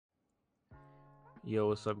Yo,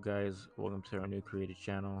 what's up, guys? Welcome to our new created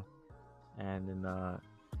channel. And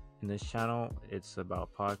in this channel, it's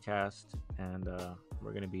about podcast, and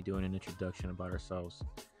we're gonna be doing an introduction about ourselves.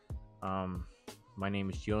 Um, my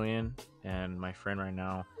name is Julian, and my friend right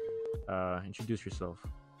now. Introduce yourself.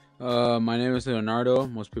 My name is Leonardo.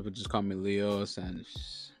 Most people just call me Leos, and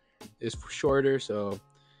it's shorter, so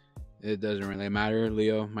it doesn't really matter.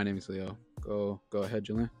 Leo, my name is Leo. Go ahead,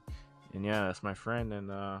 Julian. And yeah, that's my friend.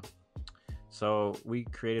 And so we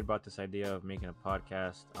created about this idea of making a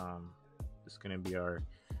podcast. It's gonna be our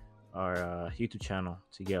YouTube channel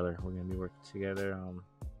together. We're gonna be working together.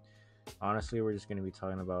 Honestly, we're just going to be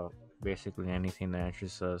talking about basically anything that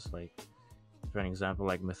interests us, like for an example,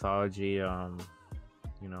 like mythology,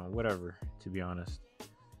 whatever, to be honest.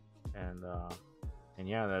 And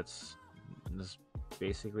yeah, that's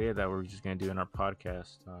basically it that we're just going to do in our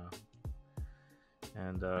podcast.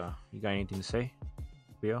 And You got anything to say,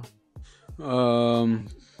 Leo? Um,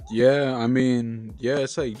 yeah, yeah,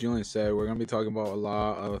 it's like Julian said. We're gonna be talking about a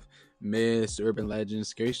lot of myths, urban legends,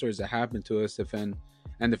 scary stories that happened to us. If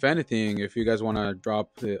anything, if you guys want to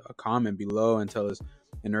drop a comment below and tell us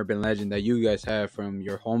an urban legend that you guys have from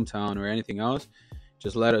your hometown or anything else,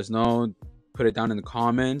 just let us know. Put it down in the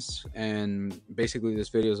comments. And basically, this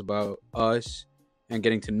video is about us and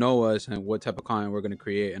getting to know us and what type of content we're gonna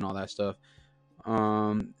create and all that stuff.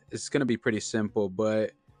 It's gonna be pretty simple,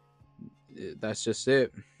 but that's just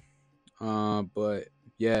it. But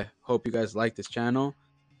yeah, hope you guys like this channel.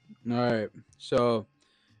 All right, so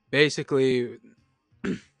basically,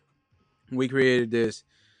 we created this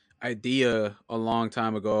idea a long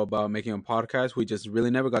time ago about making a podcast. We just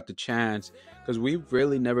really never got the chance because we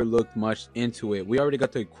really never looked much into it. We already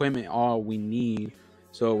got the equipment, all we need,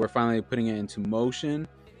 so we're finally putting it into motion.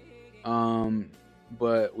 Um,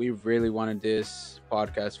 but we really wanted this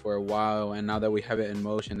podcast for a while, and now that we have it in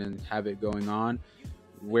motion and have it going on,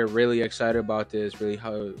 we're really excited about this. Really,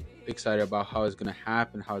 how excited about how it's gonna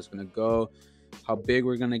happen, how it's gonna go, how big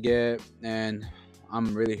we're gonna get, and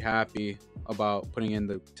I'm really happy about putting in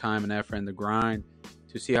the time and effort and the grind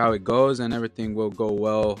to see how it goes, and everything will go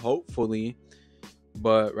well, hopefully.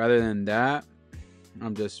 But rather than that,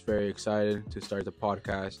 I'm just very excited to start the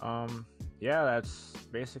podcast. Yeah, that's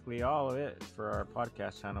basically all of it for our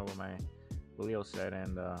podcast channel. What my Leo said,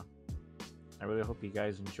 and I really hope you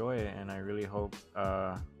guys enjoy it, and I really hope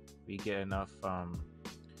we get enough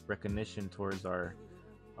recognition towards our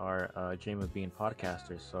dream of being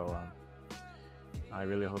podcasters. So I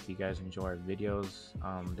really hope you guys enjoy our videos,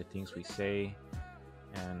 the things we say,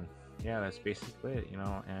 and yeah, that's basically it.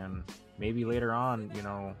 And maybe later on,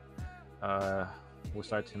 uh, we'll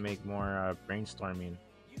start to make more brainstorming,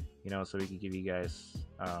 so we can give you guys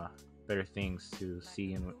better things to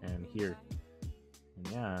see and hear. And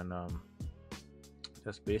yeah, and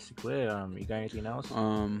that's basically it. You got anything else?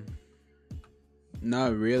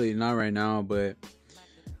 Not really, not right now, but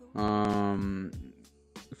um,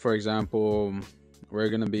 for example, we're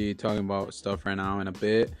gonna be talking about stuff right now in a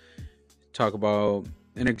bit. Talk about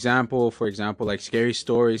an example, for example, like scary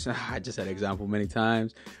stories. I just said example many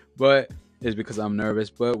times, but it's because I'm nervous.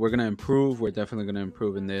 But we're gonna improve. We're definitely gonna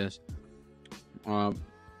improve in this. Um,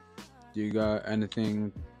 do you got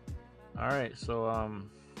anything? All right, so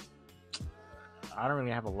I don't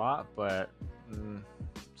really have a lot, but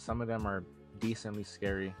some of them are decently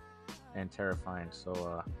scary and terrifying.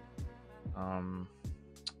 So um,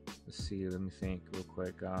 let's see. Let me think real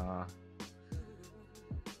quick.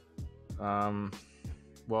 Um,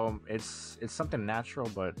 well, it's something natural,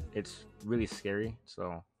 but it's really scary.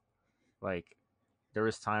 So like, there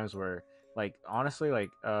was times where, like, honestly,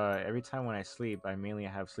 like every time when I sleep, I mainly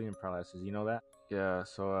have sleeping paralysis. You know that? Yeah.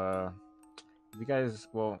 So if you guys,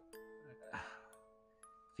 well,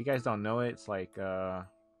 if you guys don't know it, it's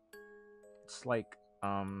like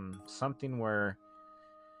something where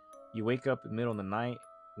you wake up in the middle of the night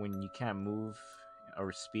when you can't move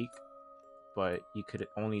or speak, but you could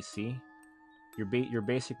only see. You're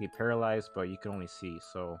basically paralyzed, but you can only see.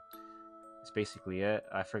 So it's basically it.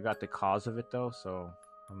 I forgot the cause of it though, so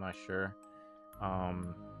I'm not sure.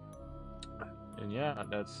 Um, and yeah,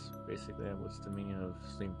 that's basically it. What's the meaning of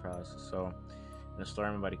sleep paralysis. So the story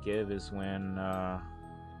I'm about to give is when I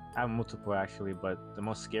have multiple actually, but the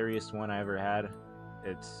most scariest one I ever had,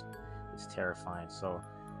 it's it's terrifying.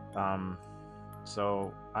 Um,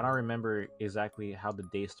 so I don't remember exactly how the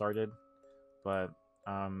day started, but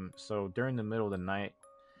so during the middle of the night,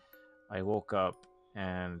 I woke up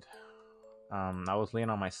and I was laying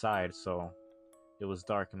on my side, so it was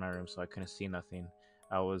dark in my room, so I couldn't see nothing.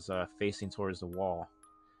 I was facing towards the wall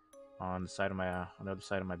on the other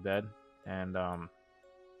side of my bed, and all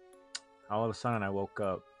of a sudden I woke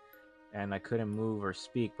up, and I couldn't move or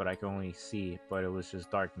speak, but I could only see. But it was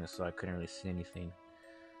just darkness, so I couldn't really see anything.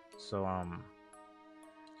 So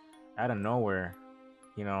out of nowhere,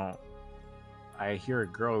 you know, I hear a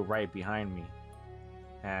girl right behind me,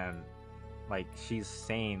 and like she's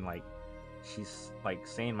like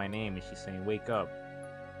saying my name, and she's saying wake up,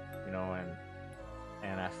 you know.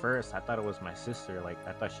 And at first I thought it was my sister. Like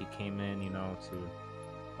I thought she came in, you know, to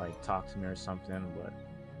like talk to me or something, but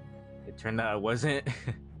it turned out it wasn't.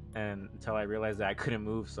 And until I realized that I couldn't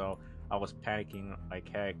move, so I was panicking like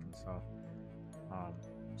heck. And so um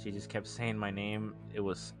she just kept saying my name. It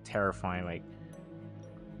was terrifying. Like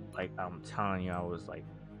I'm telling you, I was like,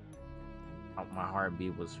 my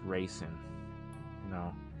heartbeat was racing, you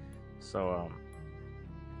know. So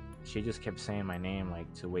she just kept saying my name,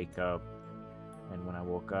 like to wake up. And when I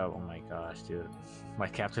woke up, oh my gosh, dude!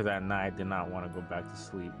 Like after that night, I did not want to go back to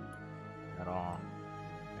sleep at all.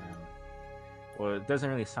 And well, it doesn't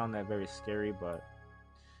really sound that very scary, but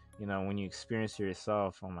you know, when you experience it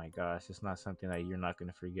yourself, oh my gosh, it's not something that you're not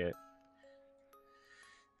gonna forget.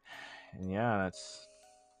 And yeah, that's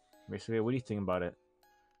basically it. What do you think about it?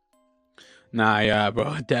 Nah, yeah,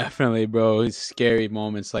 bro, definitely, bro. It's scary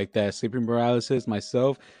moments like that. Sleeping paralysis,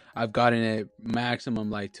 myself, I've gotten it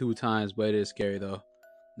maximum like 2 times, but it is scary though.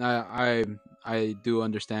 I do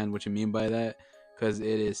understand what you mean by that, because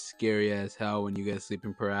it is scary as hell when you get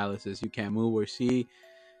sleeping paralysis. You can't move or see,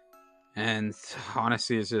 and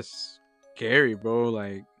honestly, it's just scary, bro.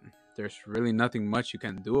 Like, there's really nothing much you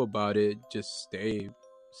can do about it. Just stay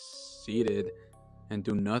seated and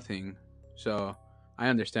do nothing. So I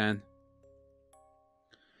understand.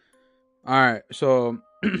 All right, so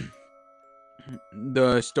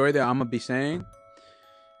the story that I'm gonna be saying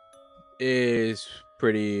is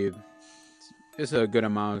pretty. It's a good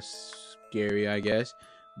amount scary, I guess.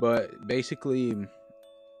 But basically,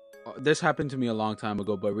 this happened to me a long time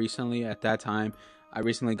ago. But recently, at that time, I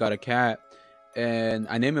recently got a cat, and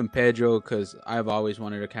I named him Pedro because I've always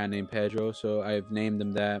wanted a cat named Pedro. So I've named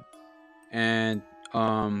him that. And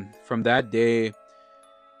from that day,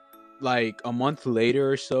 like a month later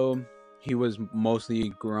or so, he was mostly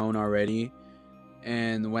grown already.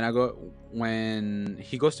 And when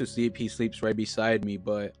he goes to sleep, he sleeps right beside me.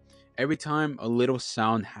 But every time a little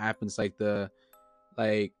sound happens, like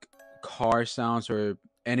car sounds or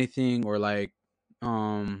anything, or like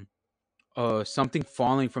um something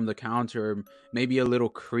falling from the counter, maybe a little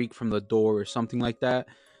creak from the door or something like that,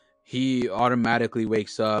 he automatically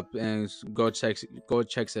wakes up and go checks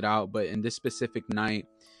it out. But in this specific night,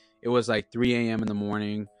 it was like 3 a.m. in the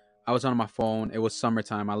morning. I was on my phone. It was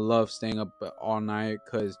summertime. I love staying up all night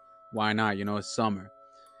because why not? You know, it's summer.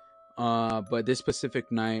 But this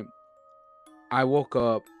specific night, I woke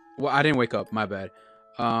up. Well, I didn't wake up. My bad.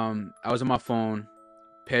 I was on my phone.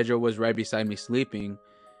 Pedro was right beside me sleeping,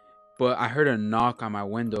 but I heard a knock on my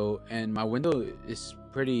window, and my window is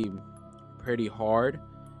pretty hard.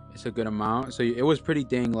 It's a good amount, so it was pretty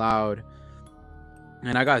dang loud.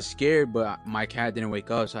 And I got scared, but my cat didn't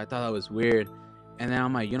wake up, so I thought that was weird. And then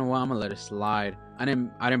I'm like, you know what? I'm gonna let it slide. I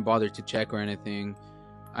didn't bother to check or anything.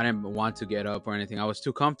 I didn't want to get up or anything. I was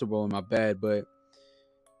too comfortable in my bed. But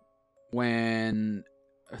when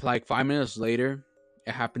like 5 minutes later,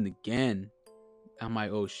 it happened again. I'm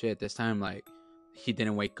like, oh shit! This time, like, he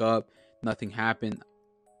didn't wake up. Nothing happened.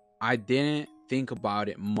 I didn't think about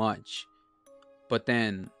it much. But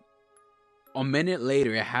then a minute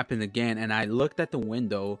later, it happened again, and I looked at the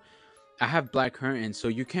window. I have black curtains, so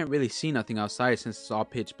you can't really see nothing outside since it's all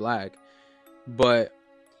pitch black. But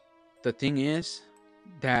the thing is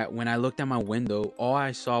that when I looked at my window, all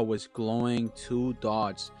I saw was glowing two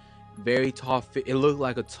dots. Very tall. It looked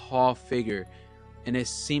like a tall figure, and it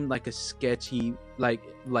seemed like a sketchy,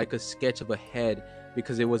 like a sketch of a head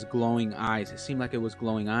because it was glowing eyes. It seemed like it was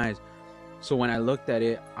glowing eyes. So when I looked at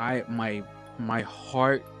it, my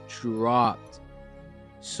heart dropped.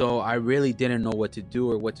 So I really didn't know what to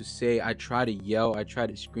do or what to say. I tried to yell, I tried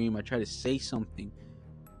to scream, I tried to say something,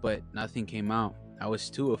 but nothing came out. I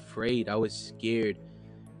was too afraid. I was scared.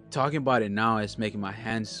 Talking about it now is making my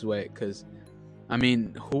hands sweat because, I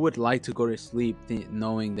mean, who would like to go to sleep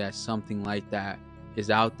knowing that something like that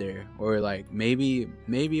is out there? Or like maybe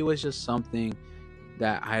it was just something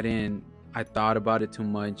that I thought about it too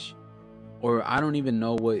much, or I don't even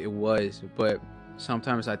know what it was. But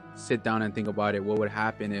sometimes I sit down and think about it. What would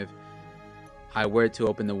happen if I were to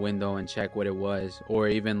open the window and check what it was, or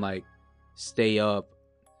even like stay up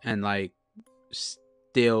and like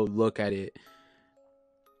still look at it?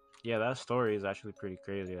 Yeah, that story is actually pretty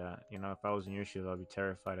crazy. You know, if I was in your shoes, I'd be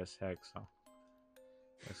terrified as heck. So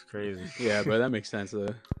that's crazy. Yeah, but that makes sense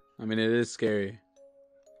though. I mean, it is scary.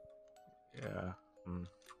 Yeah. Mm.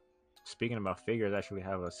 speaking about figures, I actually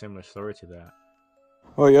have a similar story to that.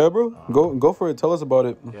 Oh yeah, bro. Go for it. Tell us about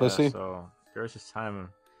it. Let's see. So there was this time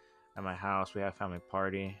at my house. We had a family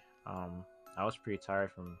party. I was pretty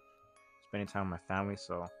tired from spending time with my family,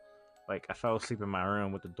 so like I fell asleep in my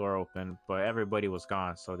room with the door open, but everybody was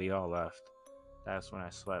gone, so they all left. That's when I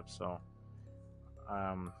slept. So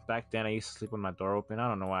back then I used to sleep with my door open. I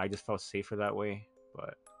don't know why. I just felt safer that way.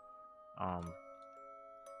 But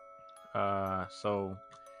so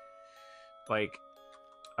like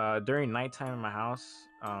during nighttime in my house,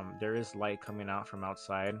 there is light coming out from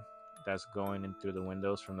outside that's going in through the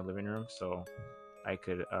windows from the living room, so I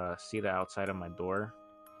could see the outside of my door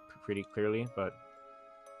pretty clearly. But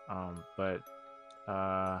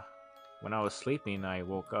when I was sleeping, I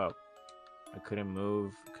woke up. I couldn't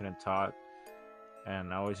move, couldn't talk,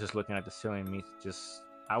 and I was just looking at the ceiling.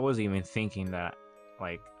 I wasn't even thinking that,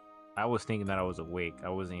 like, I was thinking that I was awake. I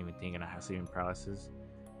wasn't even thinking I had sleeping paralysis.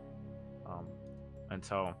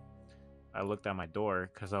 Until I looked at my door,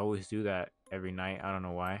 because I always do that every night. I don't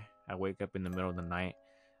know why. I wake up in the middle of the night.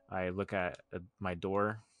 I look at my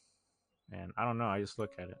door, and I don't know. I just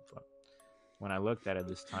look at it. But when I looked at it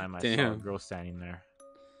this time, I saw a girl standing there.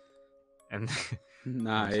 And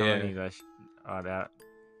nah, I'm telling you that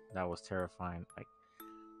that was terrifying. Like,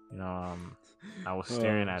 you know, I was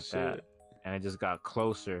staring at that, and it just got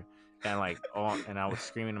closer, and like, and I was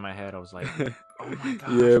screaming in my head. I was like, "Oh my gosh,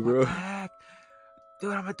 yeah, bro, what the heck?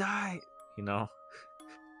 Dude, I'm gonna die," you know.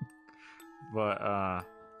 But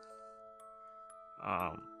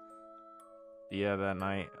yeah, that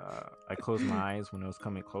night I closed my eyes when it was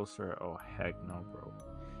coming closer. Oh heck no, bro!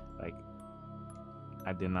 Like,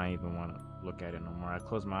 I did not even want to look at it no more. I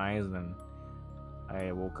closed my eyes, then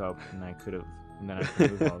I woke up, and I could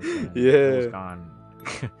move all of a sudden. Yeah, it was gone.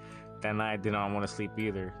 That night I did not want to sleep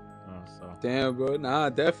either. So damn, bro. Nah,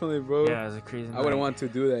 definitely, bro. Yeah, it was a crazy night. I wouldn't want to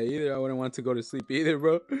do that either. I wouldn't want to go to sleep either,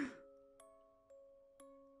 bro.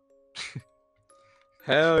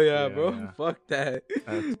 Hell yeah, bro. Yeah. Fuck that.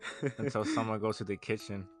 Until someone goes to the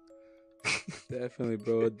kitchen. Definitely,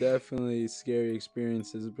 bro. Definitely scary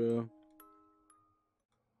experiences, bro.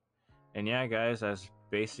 And yeah, guys, that's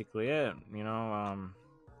basically it. You know,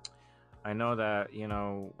 I know that, you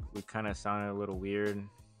know, we kind of sounded a little weird.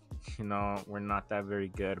 You know, we're not that very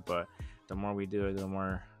good, but the more we do it, the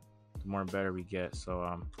more better we get.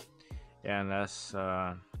 So yeah, and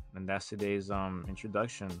that's today's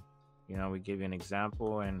introduction. You know, we give you an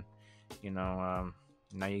example, and you know,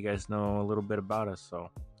 now you guys know a little bit about us.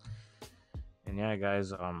 So, and yeah,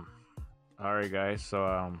 guys, all right, guys,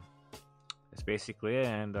 so that's basically it,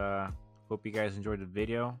 and hope you guys enjoyed the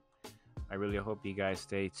video. I really hope you guys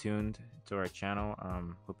stay tuned to our channel.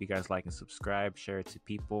 Hope you guys like and subscribe, share it to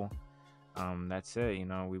people. That's it. You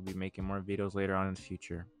know, we'll be making more videos later on in the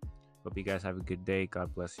future. Hope you guys have a good day.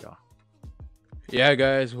 God bless y'all. Yeah,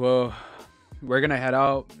 guys. Well, we're gonna head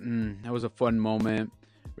out. That was a fun moment,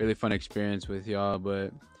 really fun experience with y'all.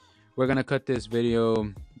 But we're gonna cut this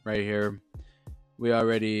video right here. We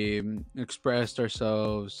already expressed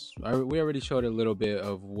ourselves. We already showed a little bit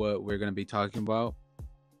of what we're gonna be talking about.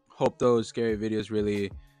 Hope those scary videos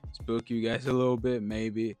really spook you guys a little bit,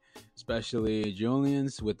 maybe, especially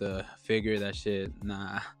Julian's with the figure. That shit,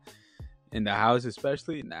 nah. In the house,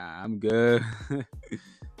 especially, nah. I'm good.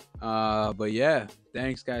 But yeah,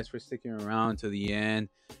 thanks guys for sticking around to the end.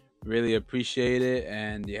 Really appreciate it.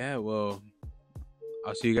 And yeah, well,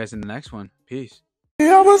 I'll see you guys in the next one. Peace.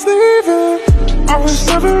 I was leaving. I was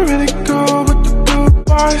never really good with the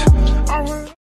goodbyes.